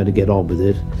we were going to get on with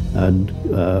it, and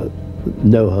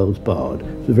no holds barred.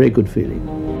 It was a very good feeling.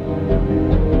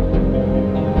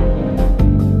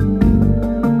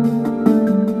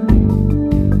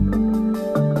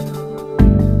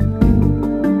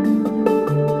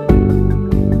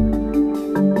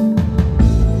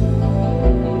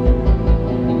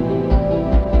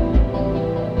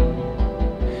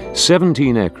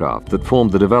 "17 aircraft that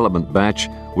formed the development batch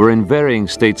were in varying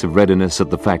states of readiness at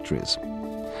the factories.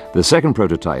 The second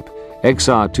prototype,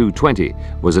 XR220,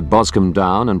 was at Boscombe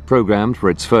Down and programmed for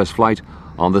its first flight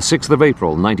on the 6th of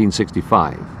April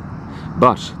 1965.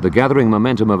 But the gathering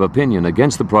momentum of opinion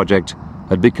against the project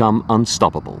had become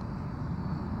unstoppable.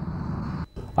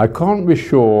 I can't be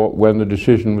sure when the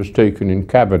decision was taken in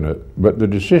Cabinet, but the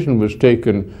decision was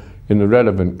taken in the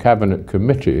relevant Cabinet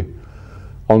committee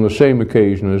on the same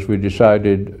occasion as we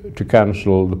decided to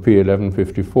cancel the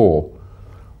P1154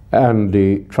 and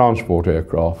the transport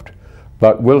aircraft.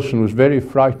 But Wilson was very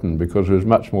frightened because there was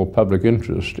much more public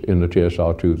interest in the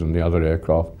TSR2 than the other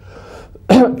aircraft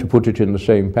to put it in the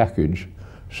same package.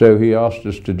 So he asked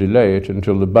us to delay it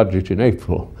until the budget in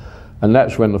April. And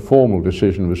that's when the formal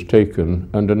decision was taken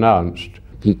and announced.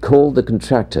 He called the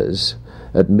contractors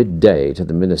at midday to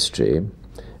the ministry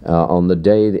on the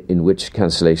day in which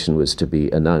cancellation was to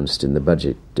be announced in the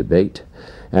budget debate,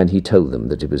 and he told them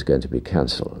that it was going to be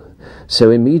cancelled. So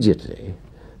immediately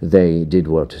they did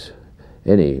what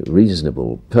any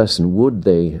reasonable person would.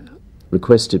 They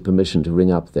requested permission to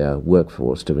ring up their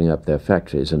workforce, to ring up their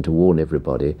factories, and to warn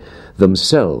everybody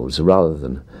themselves, rather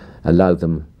than allow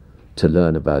them to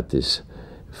learn about this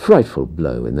frightful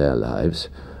blow in their lives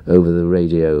over the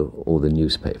radio or the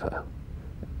newspaper.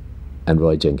 And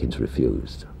Roy Jenkins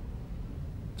refused.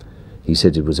 He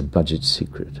said it was a budget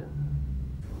secret.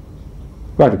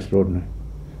 Quite extraordinary.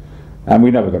 And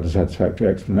we never got a satisfactory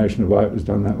explanation of why it was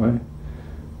done that way.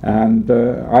 And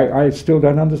I still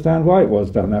don't understand why it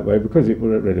was done that way, because it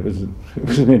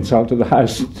was an insult to the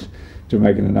House to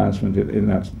make an announcement in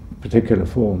that particular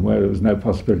form, where there was no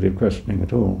possibility of questioning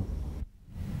at all.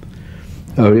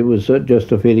 Oh, it was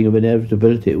just a feeling of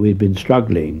inevitability. We'd been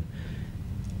struggling.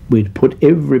 We'd put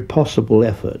every possible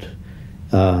effort,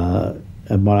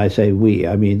 and when I say we,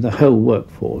 I mean the whole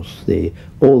workforce,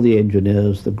 all the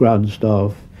engineers, the ground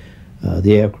staff,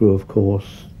 the aircrew, of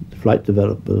course, the flight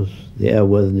developers, the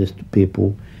airworthiness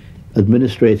people,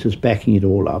 administrators backing it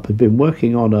all up, had been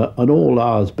working on an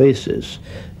all-hours basis.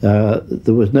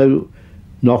 There was no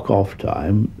knock-off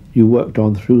time. You worked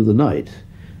on through the night.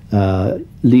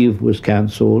 Leave was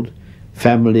cancelled.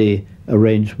 Family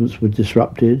arrangements were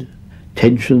disrupted.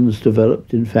 Tensions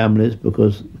developed in families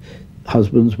because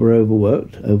husbands were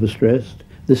overworked, overstressed.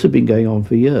 This had been going on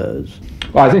for years.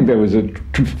 Well, I think there was a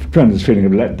tremendous feeling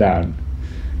of letdown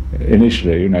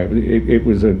initially. You know, it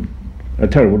was a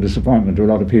terrible disappointment to a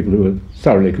lot of people who were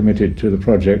thoroughly committed to the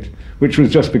project, which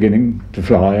was just beginning to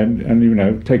fly and you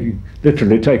know,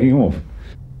 literally taking off.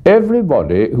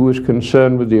 Everybody who was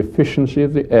concerned with the efficiency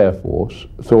of the Air Force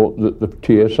thought that the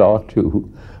TSR2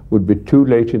 would be too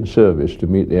late in service to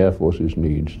meet the Air Force's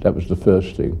needs. That was the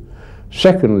first thing.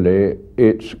 Secondly,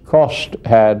 its cost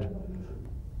had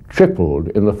tripled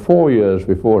in the 4 years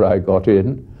before I got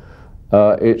in.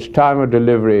 Its time of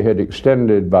delivery had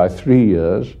extended by 3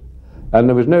 years, and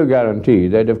there was no guarantee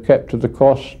they'd have kept to the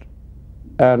cost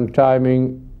and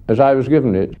timing as I was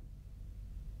given it.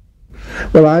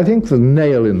 Well, I think the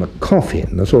nail in the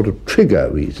coffin, the sort of trigger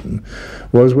reason,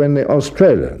 was when the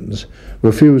Australians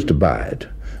refused to buy it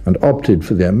and opted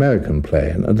for the American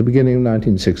plane at the beginning of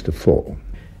 1964.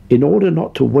 In order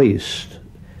not to waste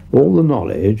all the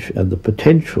knowledge and the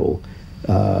potential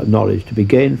knowledge to be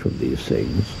gained from these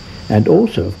things, and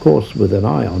also, of course, with an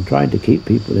eye on trying to keep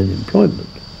people in employment,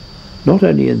 not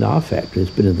only in our factories,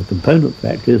 but in the component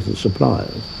factories, the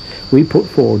suppliers, we put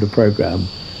forward a program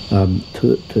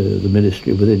to the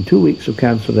ministry within 2 weeks of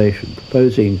cancellation,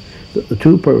 proposing that the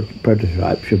two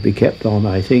prototypes should be kept on,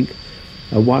 I think,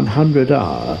 a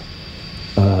 100-hour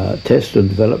test and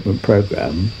development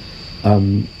program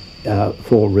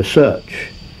for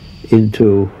research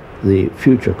into the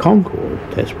future Concorde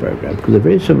test program, because they're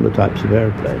very similar types of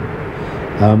aeroplane.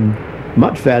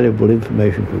 Much valuable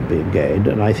information could be gained,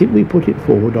 and I think we put it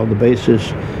forward on the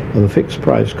basis of a fixed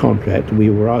price contract. We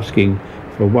were asking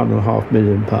for £1.5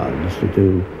 million to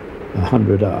do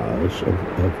 100 hours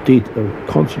of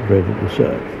concentrated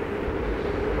research.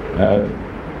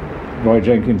 Roy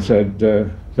Jenkins said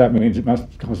that means it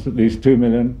must cost at least £2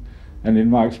 million, and in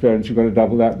my experience you've got to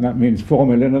double that, and that means £4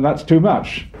 million, and that's too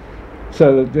much.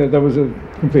 So there was a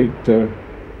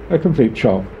complete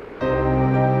shock.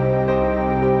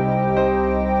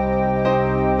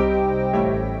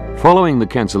 Following the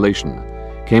cancellation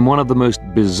came one of the most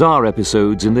bizarre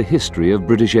episodes in the history of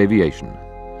British aviation.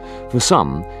 For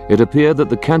some, it appeared that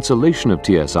the cancellation of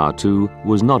TSR2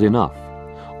 was not enough.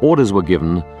 Orders were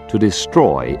given to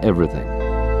destroy everything.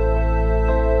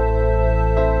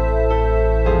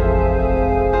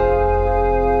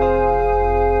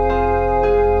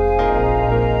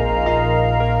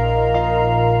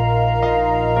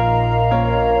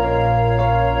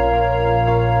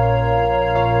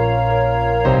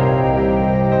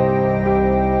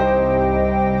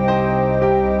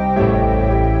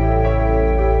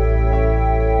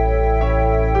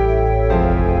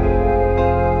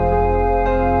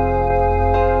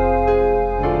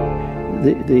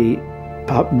 The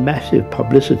massive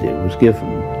publicity was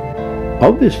given,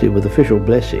 obviously with official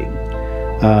blessing,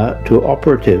 to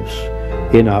operatives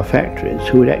in our factories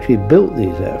who had actually built these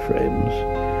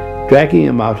airframes, dragging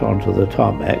them out onto the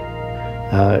tarmac,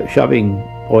 shoving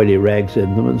oily rags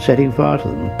in them and setting fire to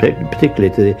them,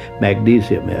 particularly to the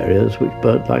magnesium areas, which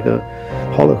burnt like a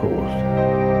holocaust.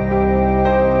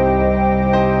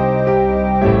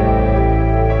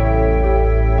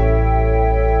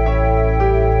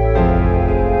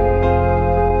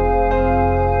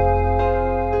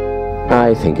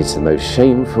 I think it's the most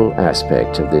shameful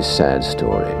aspect of this sad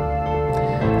story.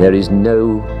 There is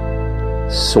no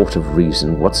sort of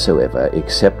reason whatsoever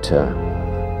except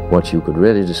what you could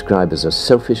really describe as a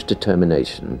selfish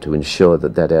determination to ensure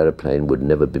that that aeroplane would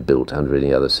never be built under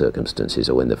any other circumstances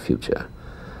or in the future.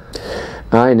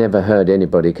 I never heard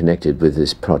anybody connected with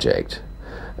this project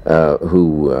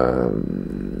who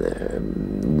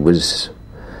was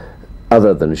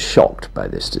other than shocked by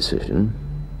this decision.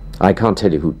 I can't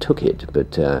tell you who took it,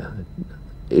 but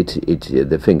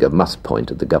the finger must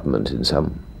point at the government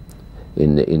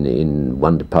in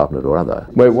one department or other.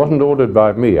 Well, it wasn't ordered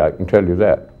by me, I can tell you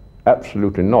that.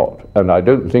 Absolutely not. And I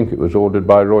don't think it was ordered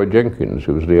by Roy Jenkins,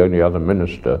 who was the only other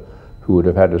minister who would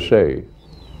have had a say.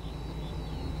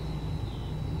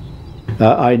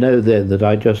 I know then that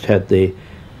I just had the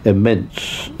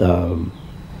immense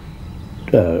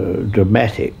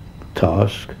dramatic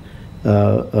task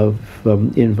of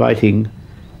inviting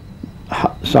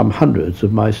some hundreds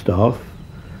of my staff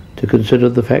to consider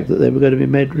the fact that they were going to be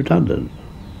made redundant.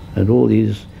 And all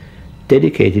these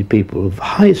dedicated people of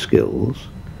high skills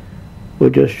were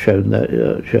just shown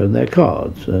their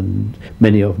cards, and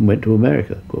many of them went to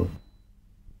America, of course.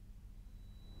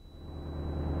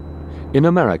 In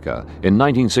America, in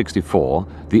 1964,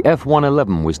 the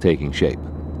F-111 was taking shape.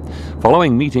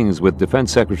 Following meetings with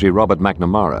Defense Secretary Robert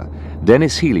McNamara,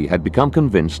 Dennis Healy had become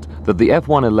convinced that the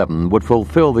F-111 would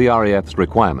fulfill the RAF's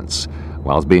requirements,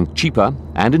 whilst being cheaper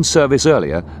and in service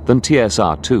earlier than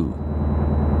TSR2.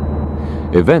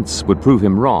 Events would prove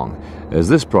him wrong, as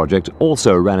this project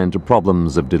also ran into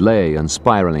problems of delay and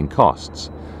spiralling costs,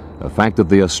 a fact that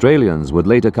the Australians would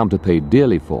later come to pay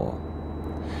dearly for.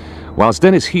 Whilst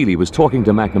Dennis Healy was talking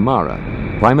to McNamara,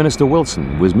 Prime Minister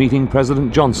Wilson was meeting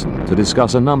President Johnson to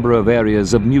discuss a number of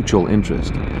areas of mutual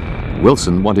interest.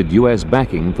 Wilson wanted US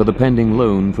backing for the pending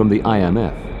loan from the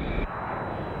IMF.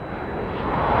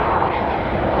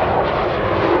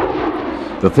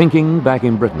 The thinking back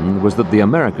in Britain was that the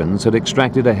Americans had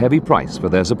extracted a heavy price for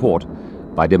their support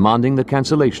by demanding the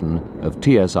cancellation of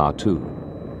TSR2.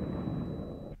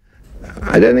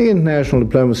 I don't think international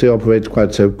diplomacy operates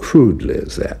quite so crudely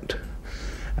as that.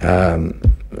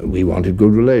 We wanted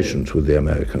good relations with the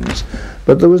Americans,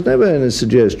 but there was never any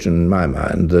suggestion in my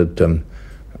mind that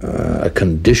a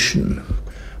condition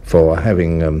for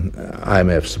having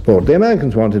IMF support. The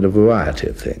Americans wanted a variety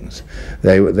of things.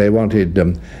 They wanted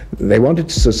to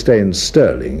sustain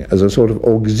sterling as a sort of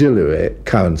auxiliary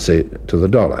currency to the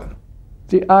dollar.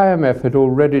 The IMF had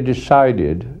already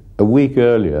decided a week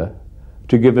earlier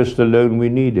to give us the loan we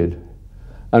needed,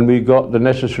 and we got the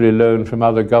necessary loan from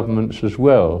other governments as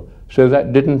well, so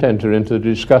that didn't enter into the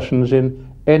discussions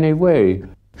in any way.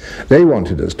 They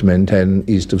wanted us to maintain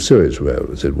East of Suez Road,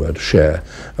 as it were, to share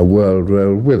a world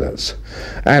road with us.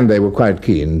 And they were quite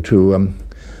keen to,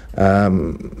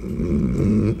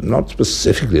 not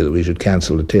specifically that we should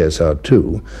cancel the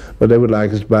TSR2, but they would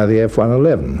like us to buy the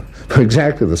F-111, for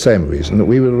exactly the same reason that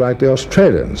we would like the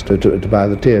Australians to buy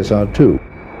the TSR2.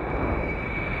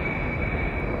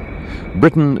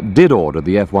 Britain did order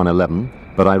the F-111,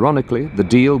 but ironically, the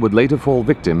deal would later fall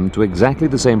victim to exactly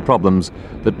the same problems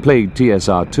that plagued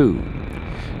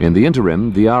TSR2. In the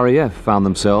interim, the RAF found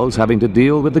themselves having to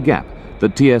deal with the gap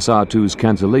that TSR2's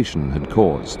cancellation had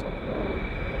caused.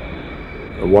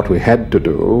 What we had to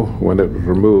do when it was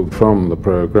removed from the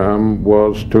program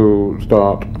was to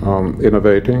start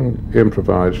innovating,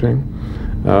 improvising,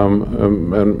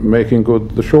 and making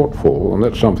good the shortfall, and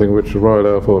that's something which the Royal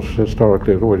Air Force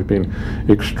historically has always been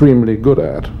extremely good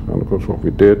at. And of course what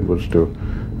we did was to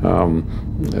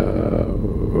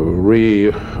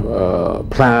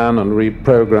plan and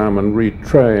reprogram and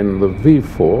retrain the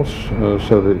V-Force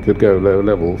so that it could go low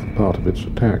level for part of its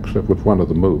attacks. That was one of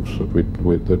the moves that we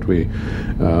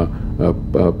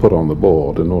put on the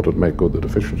board in order to make good the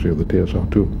deficiency of the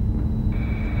TSR2.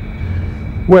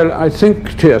 Well, I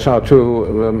think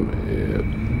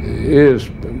TSR2 is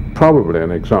probably an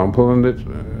example, and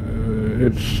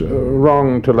it's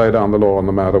wrong to lay down the law on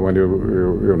the matter when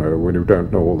when you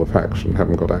don't know all the facts and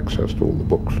haven't got access to all the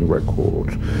books and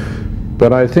records.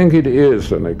 But I think it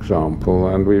is an example,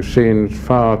 and we've seen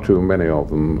far too many of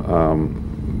them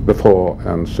before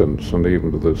and since, and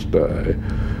even to this day,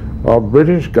 of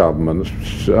British governments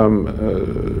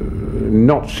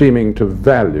not seeming to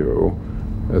value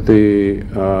the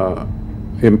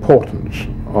importance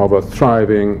of a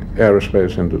thriving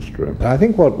aerospace industry. I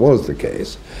think what was the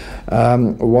case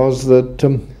was that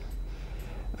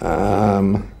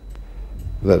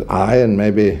that I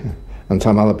and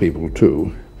some other people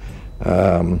too,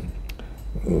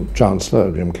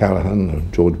 Chancellor Jim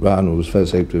Callaghan, George Brown, who was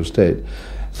First Secretary of State,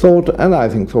 thought, and I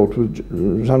think thought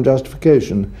with some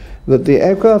justification, that the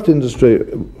aircraft industry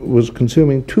was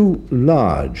consuming too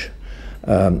large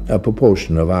a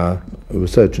proportion of our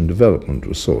research and development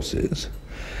resources,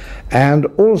 and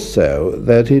also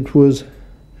that it was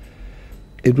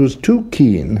too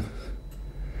keen,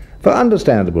 for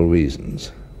understandable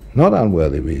reasons, not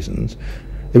unworthy reasons,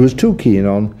 it was too keen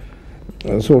on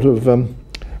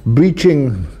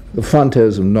breaching the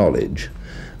frontiers of knowledge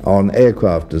on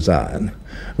aircraft design,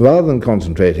 rather than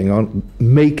concentrating on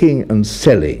making and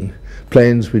selling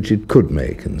planes which it could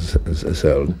make and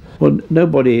sold. Well,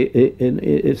 nobody,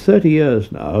 it's 30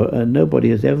 years now, and nobody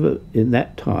has ever in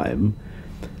that time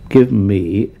given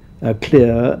me a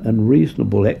clear and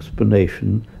reasonable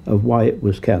explanation of why it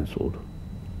was cancelled.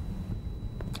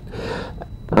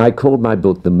 I called my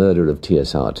book The Murder of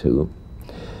TSR2,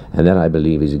 and that, I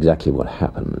believe, is exactly what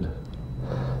happened.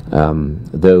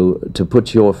 Though to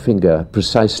put your finger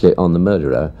precisely on the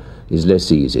murderer is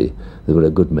less easy. There were a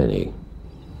good many.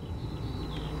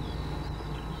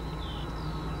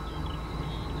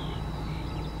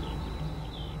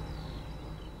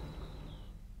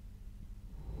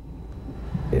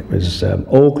 It was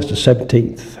August the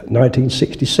 17th,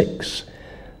 1966,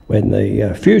 when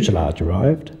the fuselage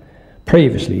arrived.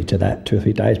 Previously to that, 2 or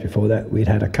 3 days before that, we'd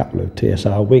had a couple of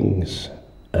TSR wings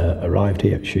arrived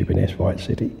here at Shoeburyness, White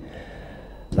City.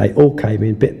 They all came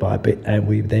in bit by bit, and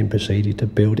we then proceeded to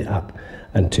build it up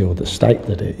until the state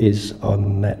that it is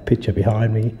on that picture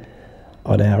behind me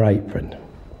on our apron.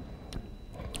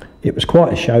 It was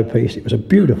quite a showpiece. It was a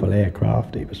beautiful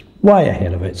aircraft. It was way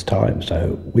ahead of its time,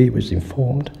 so we was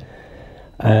informed.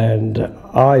 And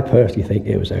I personally think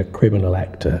it was a criminal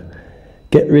act to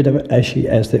get rid of it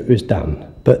as it was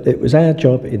done. But it was our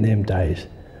job in them days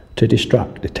to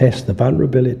destruct, to test the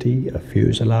vulnerability of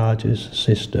fuselages,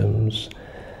 systems,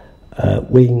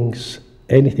 wings,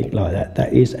 anything like that.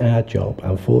 That is our job.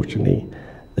 Unfortunately,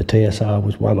 the TSR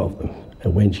was one of them.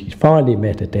 And when she finally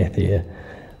met her death here,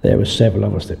 there were several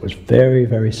of us that was very,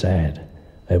 very sad.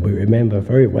 And we remember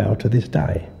very well to this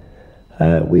day.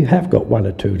 We have got 1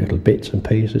 or 2 little bits and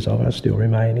pieces of her still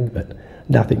remaining, but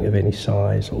nothing of any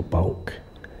size or bulk.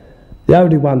 The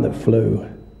only one that flew,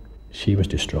 she was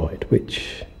destroyed,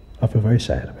 which I feel very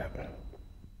sad about.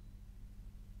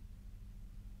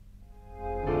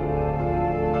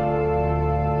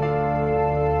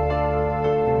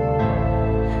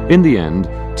 In the end,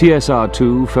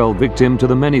 TSR2 fell victim to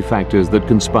the many factors that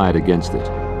conspired against it.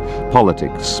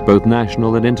 Politics, both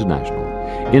national and international,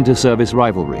 inter-service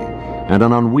rivalry, and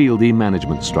an unwieldy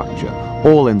management structure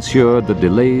all ensured that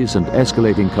delays and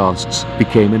escalating costs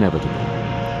became inevitable.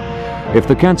 If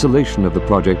the cancellation of the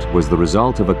project was the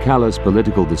result of a callous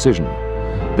political decision,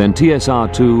 then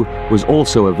TSR2 was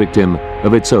also a victim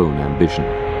of its own ambition.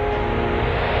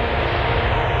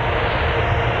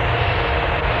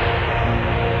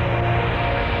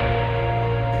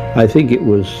 I think it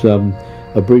was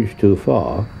a bridge too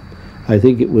far. I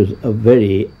think it was a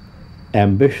very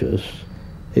ambitious,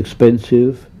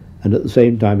 expensive, and at the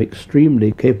same time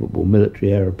extremely capable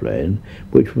military aeroplane,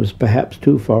 which was perhaps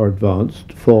too far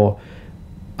advanced for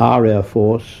our Air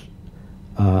Force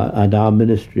and our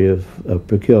Ministry of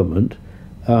Procurement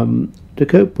to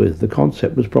cope with. The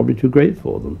concept was probably too great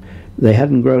for them. They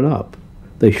hadn't grown up.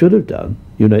 They should have done.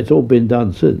 You know, it's all been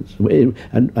done since.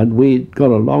 And we'd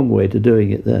gone a long way to doing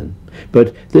it then.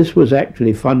 But this was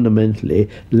actually fundamentally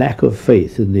lack of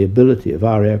faith in the ability of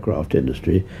our aircraft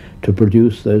industry to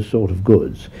produce those sort of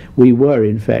goods. We were,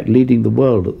 in fact, leading the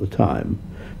world at the time,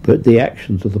 but the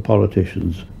actions of the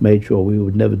politicians made sure we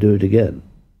would never do it again.